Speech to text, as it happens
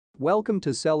Welcome to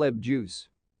Celeb Juice.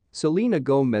 Selena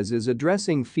Gomez is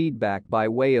addressing feedback by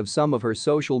way of some of her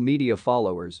social media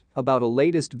followers about a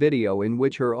latest video in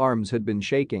which her arms had been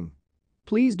shaking.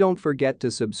 Please don't forget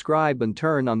to subscribe and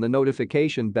turn on the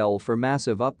notification bell for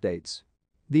massive updates.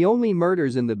 The Only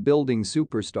Murders in the Building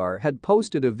superstar had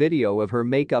posted a video of her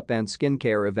makeup and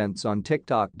skincare events on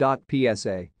TikTok.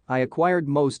 PSA, I acquired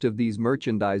most of these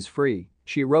merchandise free,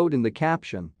 she wrote in the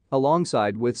caption,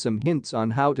 alongside with some hints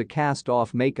on how to cast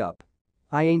off makeup.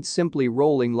 I ain't simply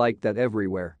rolling like that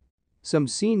everywhere. Some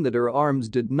seen that her arms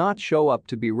did not show up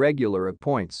to be regular at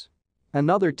points.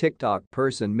 Another TikTok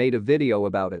person made a video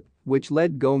about it, which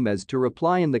led Gomez to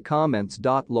reply in the comments.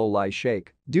 Lol I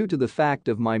shake, due to the fact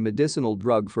of my medicinal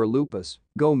drug for lupus,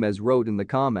 Gomez wrote in the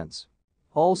comments.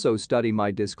 Also study my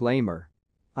disclaimer.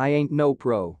 I ain't no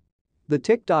pro. The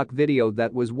TikTok video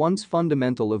that was once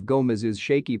fundamental of Gomez's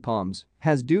shaky palms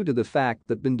has due to the fact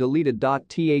that been deleted.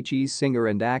 The singer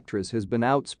and actress has been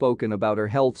outspoken about her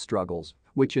health struggles,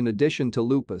 which in addition to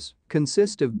lupus,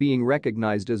 consist of being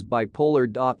recognized as bipolar.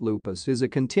 Lupus is a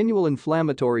continual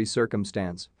inflammatory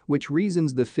circumstance which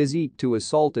reasons the physique to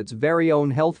assault its very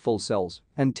own healthful cells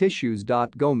and tissues.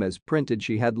 Gomez printed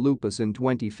she had lupus in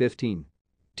 2015.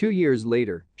 2 years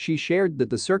later, she shared that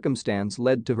the circumstance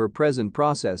led to her present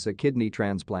process a kidney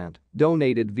transplant,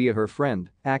 donated via her friend,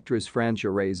 actress Francia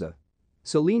Reza.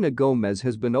 Selena Gomez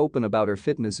has been open about her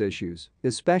fitness issues,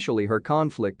 especially her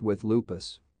conflict with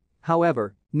lupus.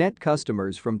 However, net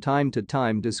customers from time to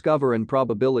time discover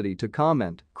improbability to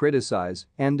comment, criticize,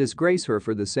 and disgrace her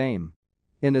for the same.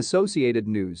 In Associated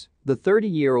News, the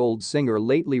 30-year-old singer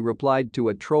lately replied to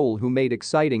a troll who made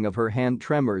exciting of her hand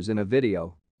tremors in a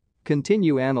video.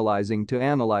 Continue analyzing to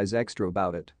analyze extra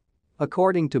about it.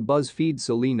 According to BuzzFeed,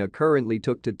 Selena currently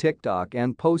took to TikTok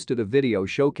and posted a video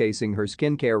showcasing her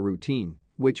skincare routine,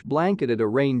 which blanketed a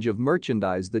range of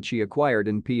merchandise that she acquired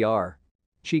in PR.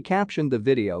 She captioned the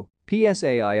video,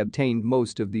 PSA I obtained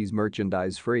most of these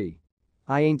merchandise free.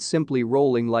 I ain't simply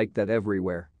rolling like that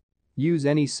everywhere. Use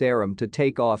any serum to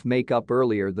take off makeup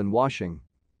earlier than washing.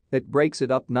 It breaks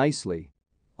it up nicely.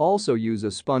 Also use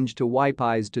a sponge to wipe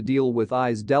eyes to deal with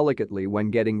eyes delicately when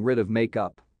getting rid of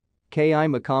makeup.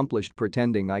 I'm accomplished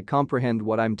pretending I comprehend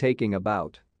what I'm taking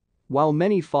about. While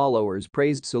many followers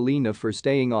praised Selena for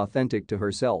staying authentic to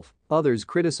herself, others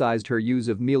criticized her use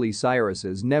of Miley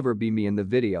Cyrus's Never Be Me in the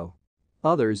video.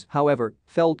 Others, however,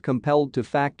 felt compelled to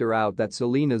factor out that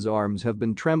Selena's arms have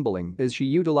been trembling as she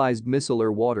utilized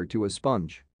micellar water to a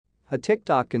sponge. A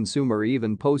TikTok consumer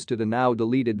even posted a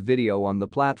now-deleted video on the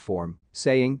platform,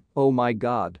 saying, "Oh my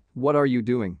god, what are you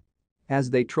doing?" As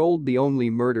they trolled the Only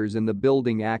Murders in the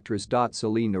Building actress.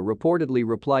 Selena reportedly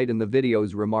replied in the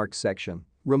video's remarks section,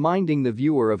 reminding the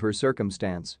viewer of her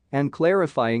circumstance and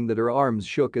clarifying that her arms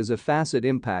shook as a facet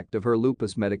impact of her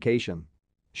lupus medication.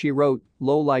 She wrote,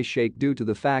 "Lol I shake due to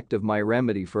the fact of my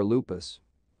remedy for lupus.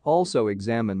 Also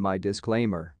examine my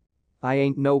disclaimer. I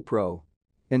ain't no pro."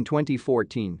 In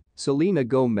 2014, Selena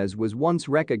Gomez was once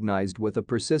recognized with a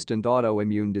persistent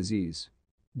autoimmune disease.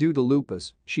 Due to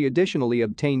lupus, she additionally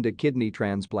obtained a kidney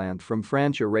transplant from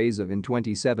Francia Reza in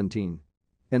 2017.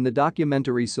 In the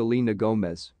documentary Selena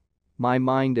Gomez, My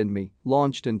Mind and Me,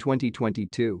 launched in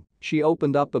 2022, she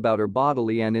opened up about her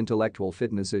bodily and intellectual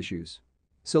fitness issues.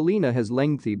 Selena has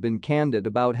lengthy been candid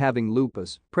about having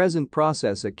lupus, present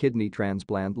process a kidney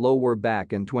transplant lower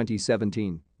back in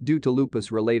 2017 due to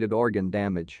lupus-related organ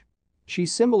damage. She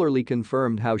similarly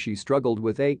confirmed how she struggled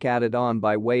with ache added on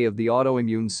by way of the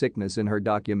autoimmune sickness in her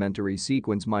documentary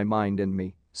sequence My Mind and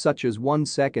Me, such as 1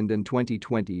 second in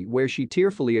 2020 where she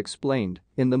tearfully explained,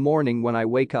 "In the morning when I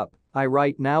wake up, I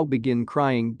right now begin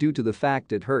crying due to the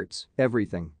fact it hurts,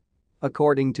 everything."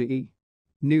 According to E!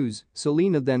 News,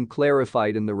 Selena then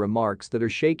clarified in the remarks that her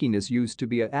shakiness used to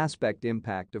be an aspect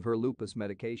impact of her lupus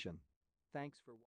medication. Thanks for watching.